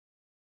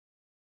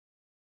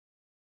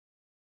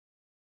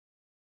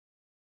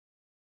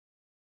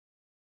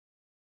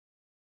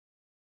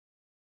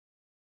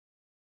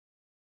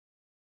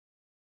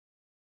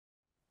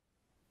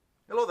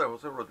Hello there,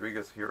 Jose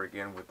Rodriguez here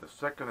again with the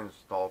second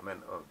installment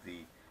of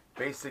the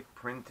Basic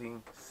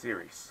Printing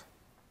series.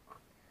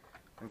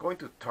 I'm going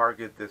to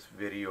target this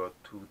video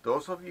to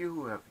those of you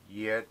who have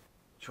yet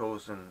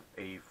chosen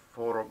a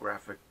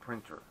photographic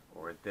printer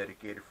or a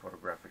dedicated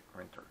photographic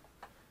printer.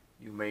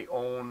 You may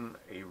own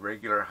a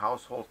regular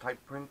household type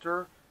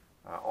printer,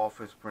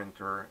 office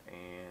printer,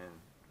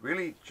 and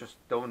really just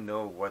don't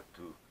know what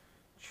to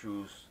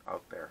choose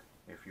out there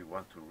if you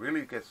want to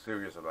really get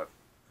serious about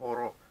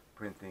photo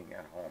printing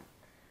at home.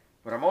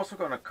 But I'm also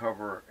going to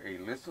cover a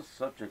list of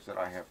subjects that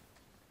I have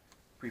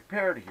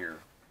prepared here.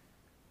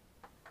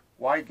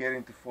 Why get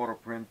into photo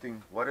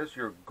printing? What is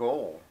your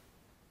goal?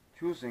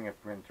 Choosing a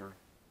printer,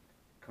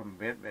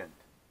 commitment,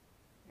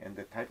 and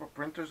the type of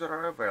printers that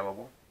are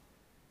available,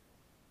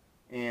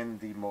 and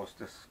the most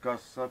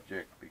discussed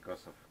subject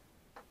because of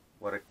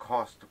what it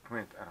costs to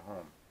print at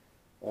home,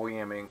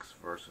 OEM inks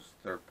versus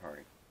third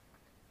party.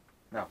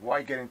 Now,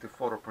 why get into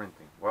photo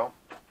printing? Well,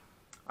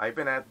 I've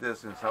been at this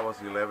since I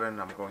was 11.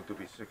 I'm going to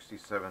be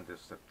 67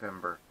 this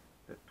September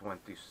the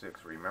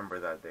 26th. Remember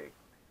that day.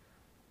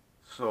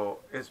 So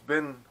it's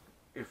been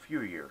a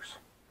few years.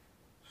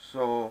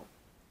 So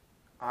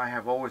I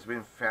have always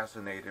been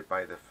fascinated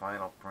by the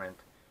final print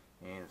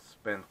and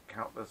spent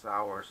countless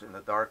hours in the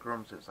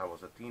darkroom since I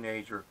was a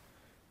teenager.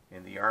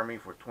 In the Army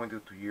for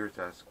 22 years,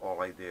 that's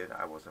all I did.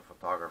 I was a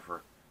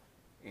photographer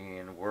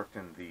and worked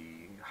in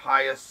the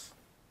highest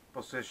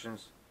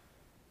positions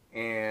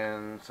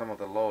and some of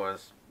the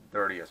lowest,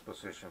 dirtiest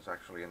positions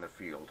actually in the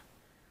field.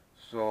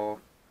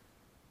 So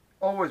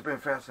always been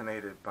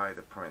fascinated by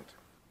the print.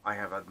 I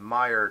have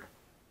admired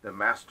the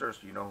masters,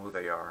 you know who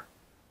they are,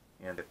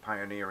 and the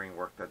pioneering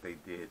work that they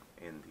did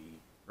in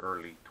the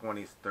early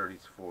 20s,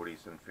 30s,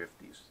 40s, and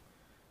 50s.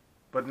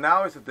 But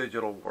now it's a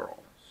digital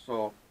world.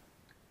 So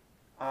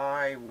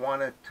I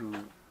wanted to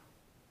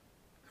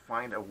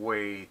find a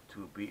way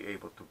to be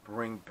able to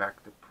bring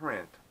back the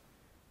print.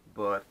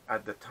 But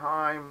at the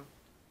time,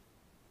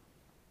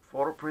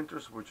 photo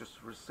printers were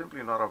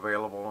simply not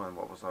available, and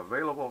what was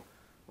available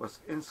was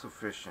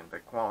insufficient. The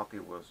quality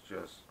was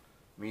just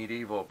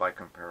medieval by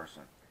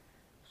comparison.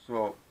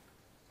 So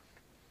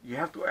you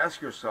have to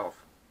ask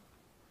yourself,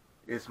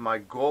 is my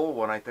goal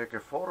when I take a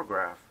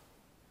photograph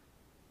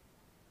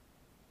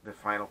the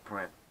final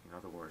print? In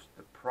other words,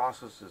 the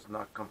process is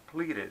not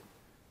completed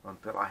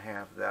until I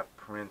have that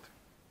print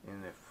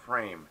in a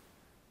frame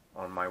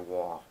on my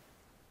wall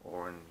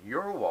or in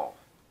your wall.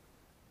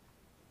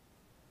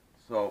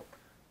 So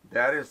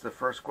that is the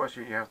first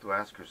question you have to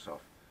ask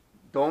yourself.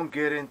 Don't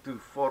get into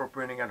photo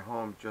printing at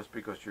home just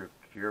because you're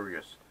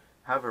curious.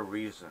 Have a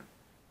reason,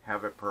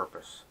 have a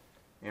purpose.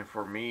 And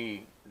for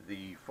me,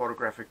 the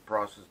photographic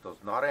process does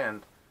not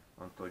end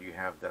until you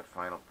have that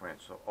final print.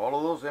 So all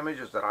of those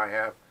images that I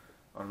have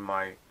on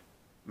my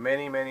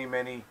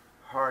many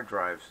hard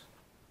drives,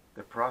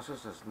 the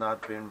process has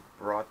not been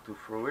brought to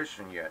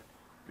fruition yet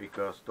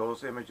because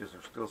those images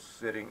are still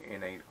sitting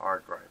in a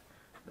hard drive.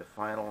 The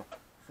final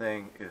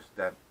thing is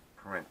that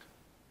print.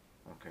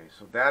 Okay,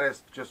 so that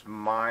is just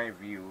my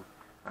view,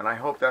 and I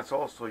hope that's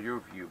also your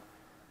view.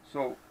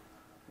 So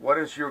what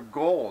is your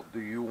goal? Do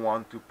you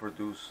want to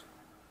produce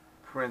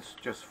prints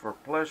just for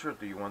pleasure?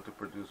 Do you want to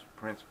produce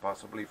prints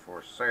possibly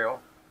for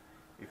sale?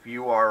 If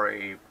you are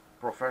a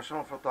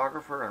professional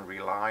photographer and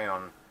rely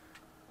on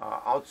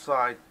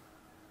outside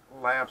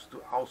labs to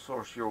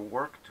outsource your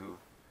work to,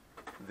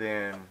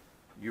 then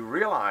you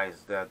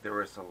realize that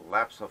there is a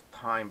lapse of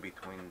time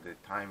between the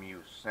time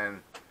you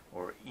send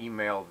or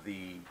email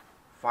the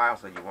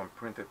files that you want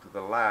printed to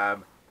the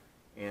lab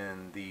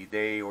and the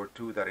day or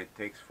two that it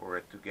takes for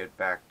it to get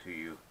back to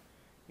you.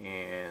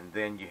 And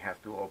then you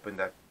have to open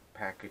that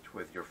package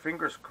with your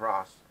fingers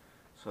crossed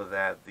so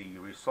that the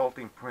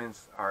resulting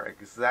prints are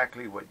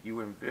exactly what you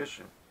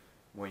envision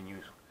when you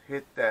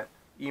hit that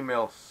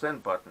email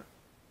send button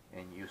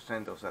and you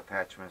send those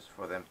attachments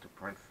for them to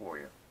print for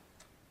you.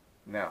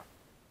 Now,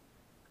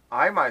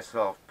 I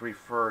myself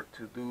prefer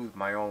to do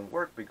my own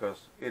work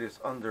because it is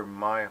under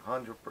my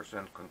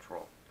 100%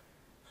 control.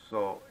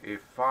 So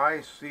if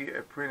I see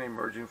a print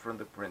emerging from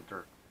the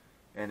printer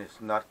and it's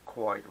not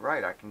quite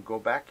right, I can go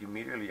back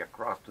immediately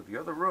across to the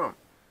other room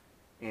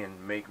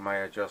and make my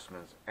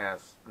adjustments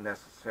as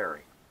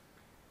necessary.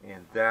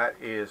 And that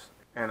is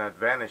an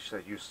advantage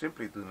that you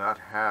simply do not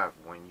have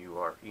when you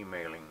are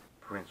emailing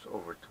prints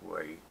over to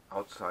a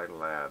outside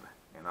lab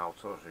and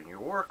outsourcing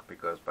your work,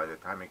 because by the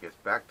time it gets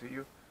back to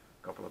you,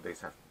 a couple of days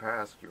have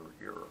passed,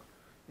 your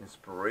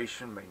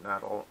inspiration may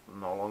no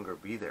longer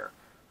be there.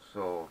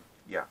 So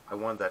yeah, I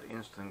want that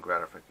instant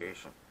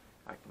gratification.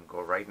 I can go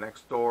right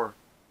next door,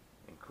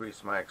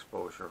 increase my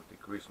exposure,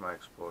 decrease my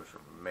exposure,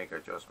 make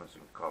adjustments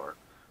in color,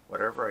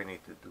 whatever I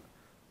need to do,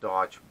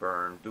 dodge,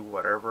 burn, do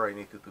whatever I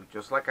need to do,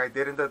 just like I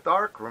did in the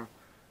darkroom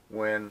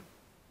when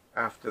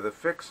after the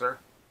fixer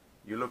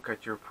you look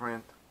at your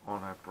print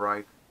on a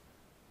bright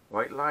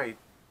white light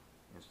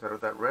instead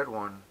of that red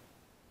one,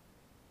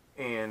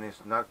 and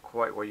it's not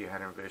quite what you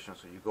had envisioned,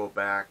 so you go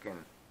back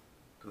and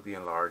to the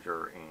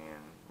enlarger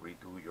and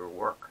redo your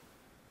work.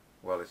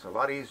 Well, it's a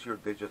lot easier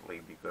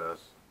digitally because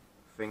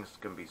things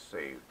can be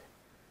saved.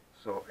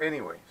 So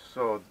anyway,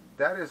 so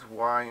that is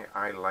why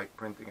I like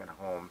printing at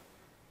home,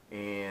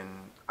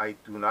 and I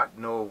do not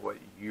know what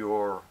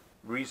your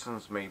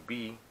reasons may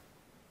be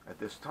at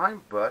this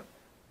time, but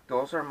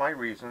those are my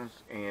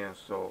reasons, and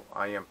so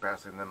I am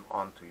passing them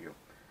on to you.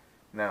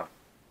 Now,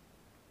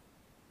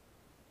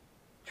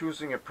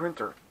 choosing a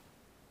printer,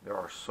 there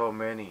are so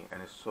many,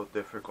 and it's so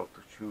difficult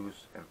to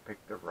choose and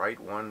pick the right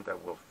one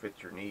that will fit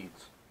your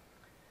needs.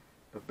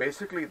 But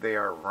basically they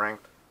are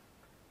ranked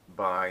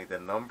by the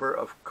number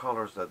of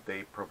colors that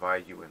they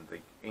provide you in the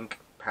ink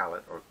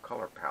palette or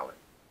color palette.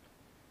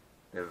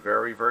 The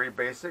very, very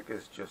basic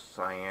is just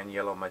cyan,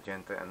 yellow,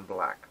 magenta, and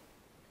black.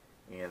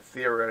 And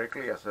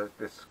theoretically, as I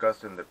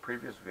discussed in the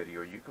previous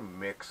video, you can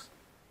mix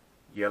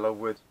yellow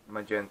with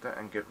magenta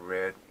and get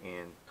red,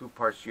 and 2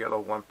 parts yellow,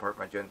 1 part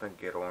magenta and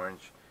get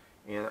orange,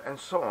 and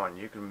so on.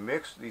 You can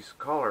mix these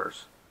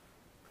colors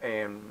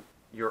and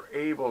you're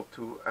able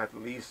to at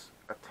least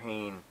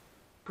attain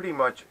pretty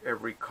much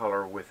every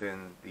color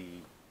within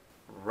the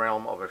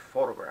realm of a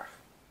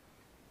photograph.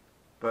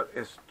 But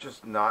it's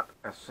just not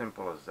as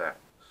simple as that.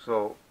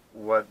 So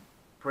what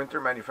printer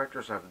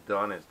manufacturers have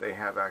done is they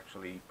have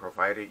actually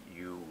provided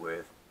you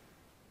with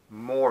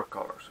more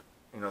colors.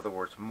 In other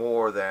words,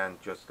 more than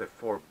just the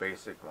 4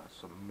 basic ones.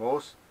 So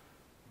most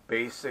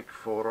basic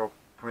photo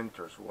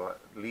printers will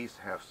at least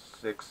have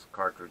 6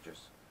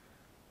 cartridges.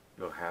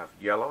 You'll have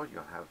yellow,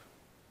 you'll have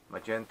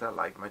magenta,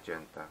 light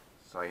magenta,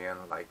 cyan,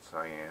 light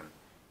cyan,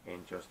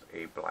 and just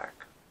a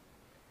black.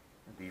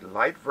 The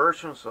light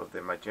versions of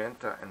the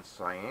magenta and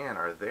cyan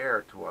are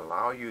there to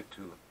allow you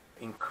to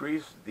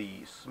increase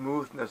the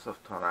smoothness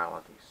of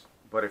tonalities.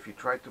 But if you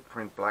try to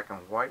print black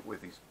and white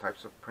with these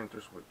types of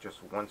printers with just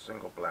one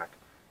single black,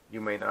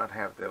 you may not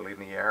have the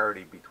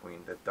linearity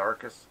between the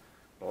darkest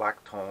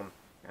black tone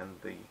and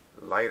the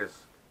lightest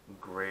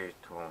gray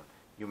tone.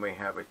 You may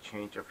have a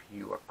change of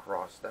hue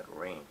across that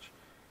range,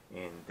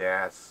 and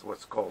that's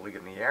what's called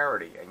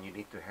linearity, and you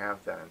need to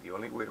have that. And the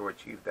only way to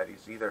achieve that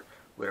is either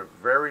with a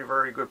very,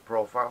 very good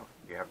profile,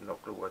 you have no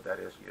clue what that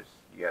is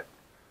yet,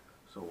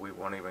 so we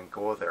won't even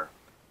go there,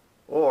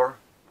 or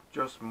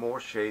just more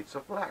shades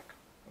of black.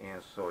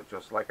 And so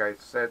just like I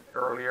said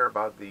earlier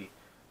about the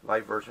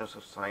light versions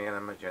of cyan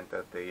and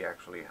magenta, they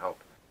actually help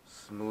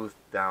smooth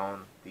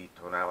down the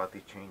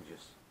tonality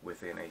changes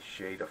within a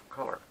shade of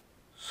color.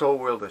 So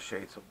will the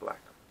shades of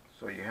black.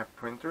 So you have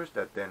printers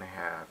that then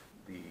have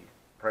the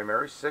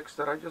primary 6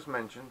 that I just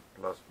mentioned,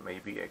 plus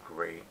maybe a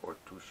gray or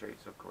 2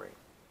 shades of gray.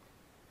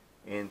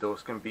 And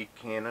those can be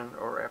Canon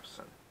or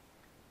EPSON.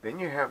 Then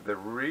you have the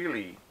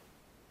really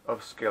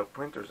upscale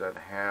printers that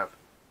have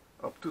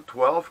up to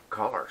 12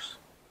 colors,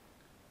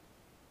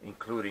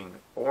 including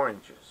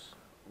oranges,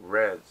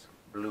 reds,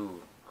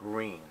 blue,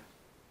 green.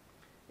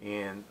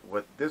 And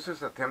what this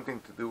is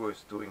attempting to do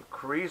is to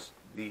increase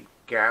the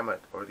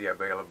gamut or the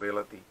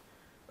availability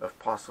of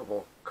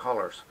possible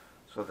colors,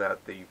 so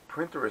that the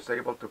printer is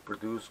able to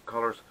produce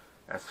colors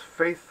as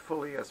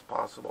faithfully as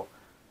possible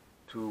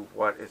to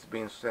what is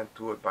being sent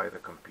to it by the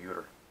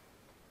computer.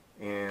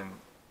 And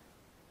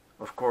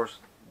of course,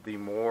 the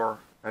more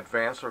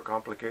advanced or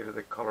complicated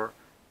the color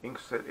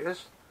inkset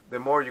is, the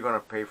more you're going to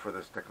pay for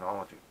this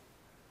technology.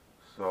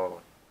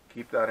 So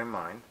keep that in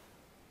mind.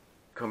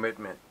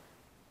 Commitment.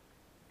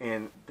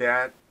 And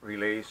that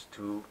relates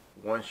to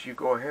once you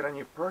go ahead and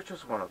you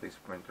purchase one of these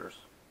printers,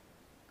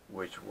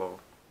 which will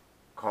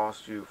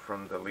cost you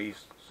from the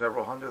least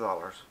several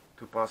 $100s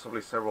to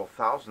possibly several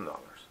 $1,000,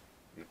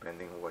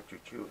 depending on what you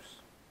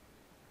choose.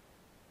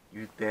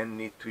 You then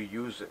need to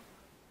use it.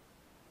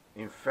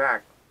 In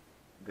fact,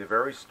 the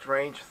very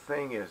strange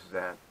thing is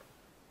that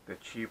the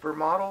cheaper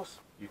models,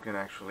 you can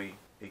actually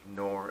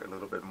ignore a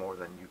little bit more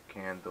than you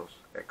can those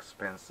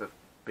expensive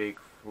big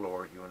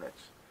floor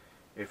units.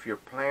 If your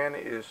plan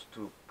is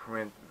to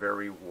print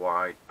very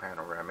wide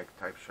panoramic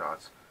type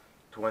shots,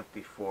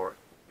 24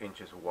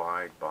 inches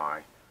wide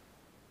by,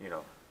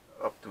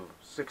 up to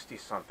 60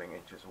 something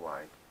inches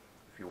wide,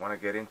 if you want to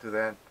get into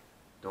that,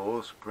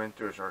 those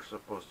printers are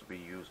supposed to be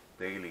used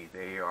daily.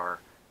 They are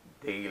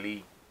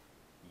daily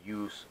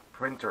use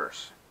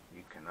printers.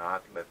 You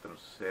cannot let them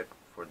sit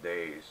for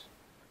days.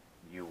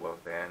 You will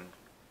then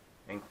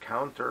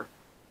encounter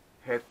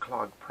head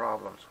clog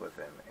problems with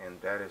them,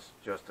 and that is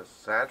just a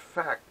sad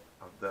fact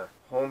of the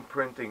home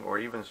printing or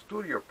even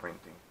studio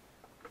printing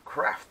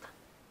craft.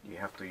 You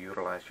have to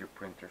utilize your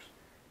printers.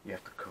 You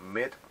have to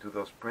commit to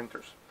those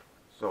printers.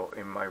 So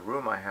in my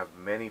room I have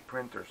many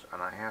printers,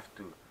 and I have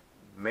to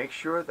make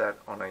sure that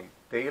on a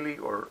daily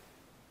or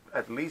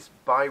at least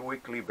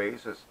bi-weekly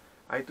basis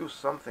I do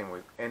something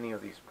with any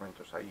of these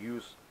printers. I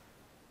use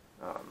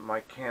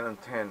my Canon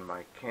 10,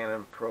 my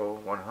Canon Pro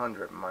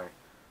 100, my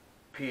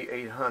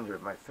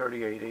P800, my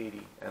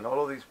 3880, and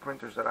all of these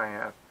printers that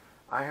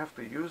I have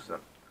to use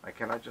them. I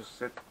cannot just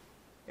sit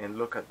and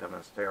look at them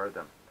and stare at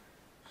them.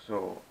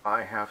 So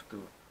I have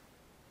to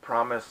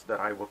promise that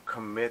I will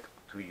commit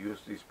to use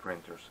these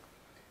printers.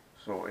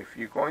 So if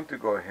you're going to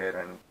go ahead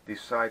and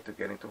decide to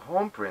get into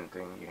home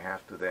printing, you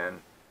have to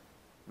then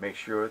make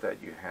sure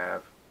that you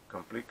have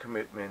complete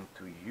commitment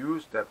to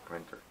use that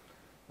printer.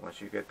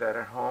 Once you get that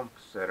at home,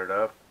 set it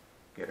up,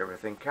 get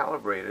everything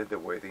calibrated the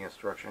way the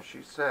instruction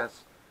sheet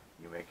says.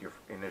 You make your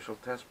initial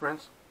test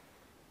prints.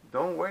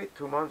 Don't wait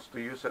 2 months to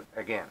use it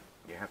again.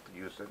 You have to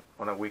use it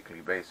on a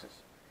weekly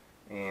basis.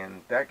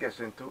 And that gets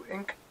into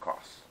ink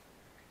costs.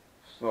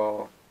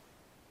 So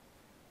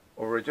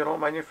original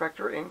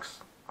manufacturer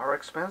inks are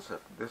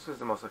expensive. This is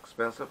the most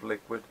expensive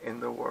liquid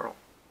in the world.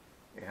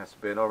 It has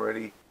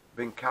already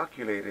been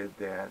calculated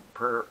that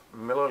per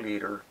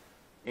milliliter,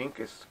 ink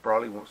is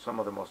probably some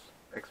of the most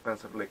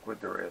expensive liquid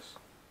there is.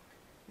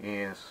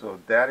 And so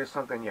that is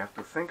something you have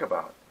to think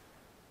about.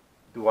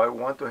 Do I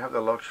want to have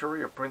the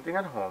luxury of printing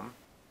at home,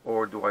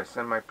 or do I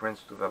send my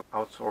prints to the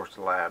outsourced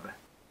lab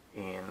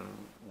and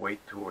wait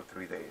 2 or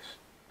 3 days?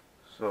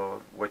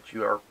 So what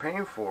you are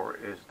paying for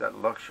is that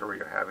luxury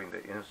of having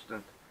the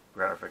instant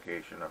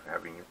gratification of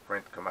having your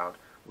print come out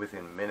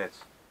within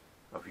minutes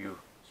of you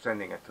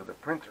sending it to the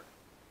printer.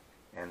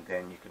 And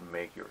then you can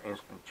make your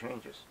instant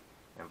changes.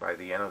 And by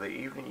the end of the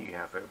evening, you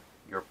have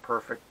your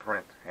perfect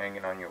print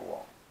hanging on your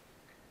wall.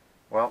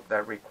 Well,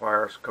 that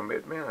requires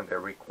commitment, and that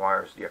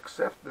requires the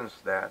acceptance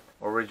that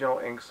original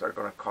inks are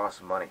going to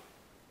cost money.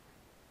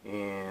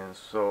 And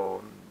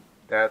so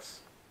that's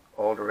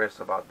all there is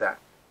about that.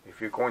 If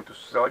you're going to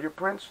sell your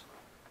prints,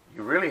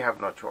 you really have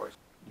no choice.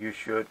 You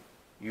should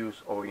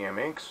use OEM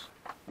inks.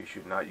 You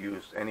should not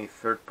use any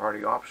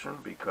third-party option,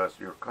 because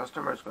your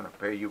customer is going to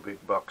pay you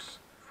big bucks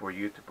for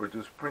you to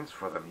produce prints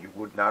for them. You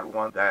would not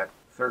want that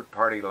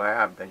third-party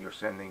lab that you're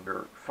sending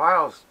your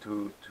files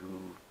to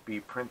be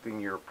printing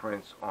your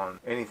prints on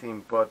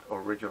anything but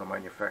original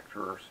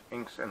manufacturer's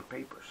inks and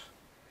papers.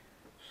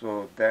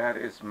 So that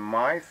is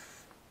my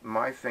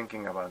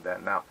thinking about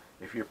that. Now,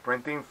 if you're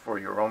printing for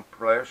your own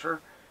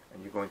pleasure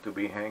and you're going to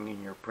be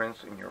hanging your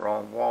prints in your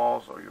own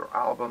walls or your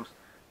albums,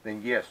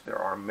 then yes, there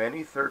are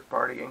many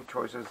third-party ink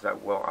choices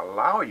that will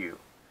allow you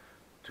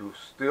to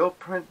still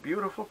print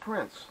beautiful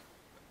prints.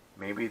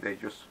 Maybe they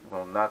just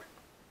will not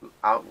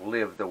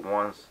outlive the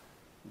ones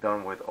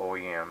done with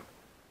OEM,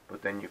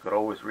 but then you could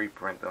always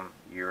reprint them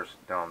years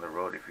down the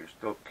road if you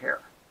still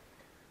care.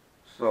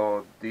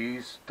 So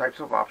these types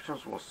of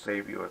options will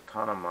save you a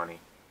ton of money,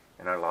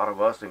 and a lot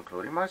of us,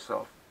 including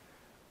myself,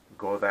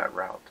 go that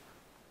route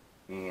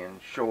and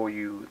show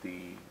you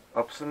the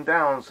ups and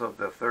downs of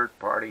the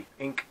third-party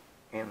ink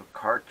and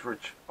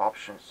cartridge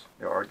options.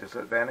 There are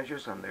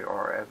disadvantages and there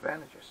are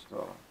advantages.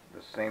 So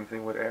the same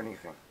thing with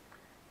anything.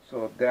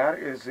 So that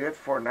is it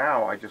for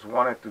now. I just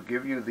wanted to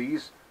give you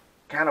these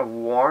kind of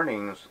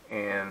warnings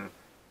and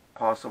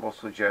possible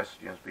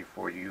suggestions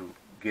before you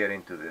get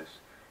into this.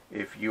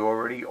 If you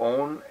already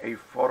own a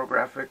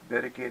photographic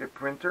dedicated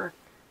printer,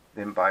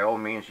 then by all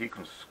means you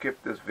can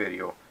skip this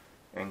video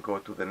and go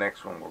to the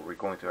next one, where we're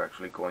going to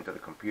actually go into the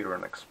computer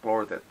and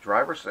explore the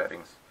driver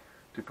settings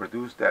to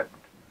produce that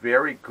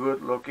very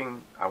good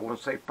looking, I won't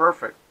say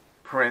perfect,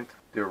 print,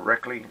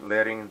 directly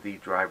letting the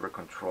driver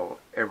control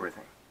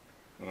everything.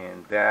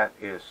 And that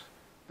is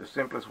the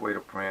simplest way to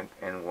print,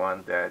 and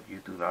one that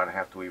you do not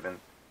have to even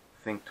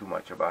think too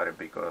much about it,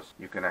 because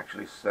you can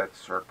actually set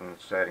certain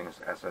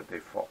settings as a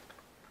default.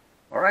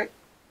 Alright,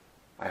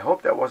 I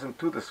hope that wasn't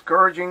too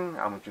discouraging.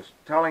 I'm just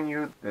telling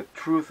you the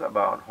truth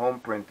about home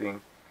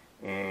printing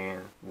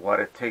and what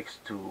it takes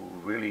to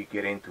really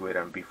get into it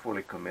and be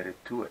fully committed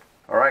to it.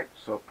 Alright,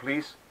 so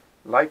please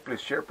like, please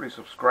share, please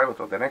subscribe.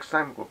 Until the next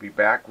time, we'll be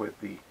back with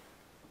the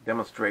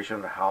demonstration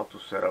of how to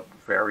set up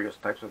various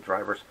types of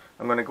drivers.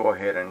 I'm going to go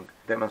ahead and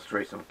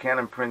demonstrate some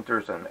Canon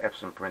printers and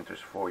EPSON printers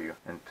for you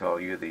and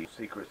tell you the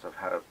secrets of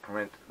how to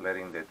print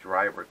letting the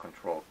driver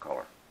control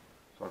color.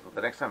 So until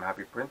the next time,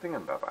 happy printing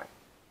and bye-bye.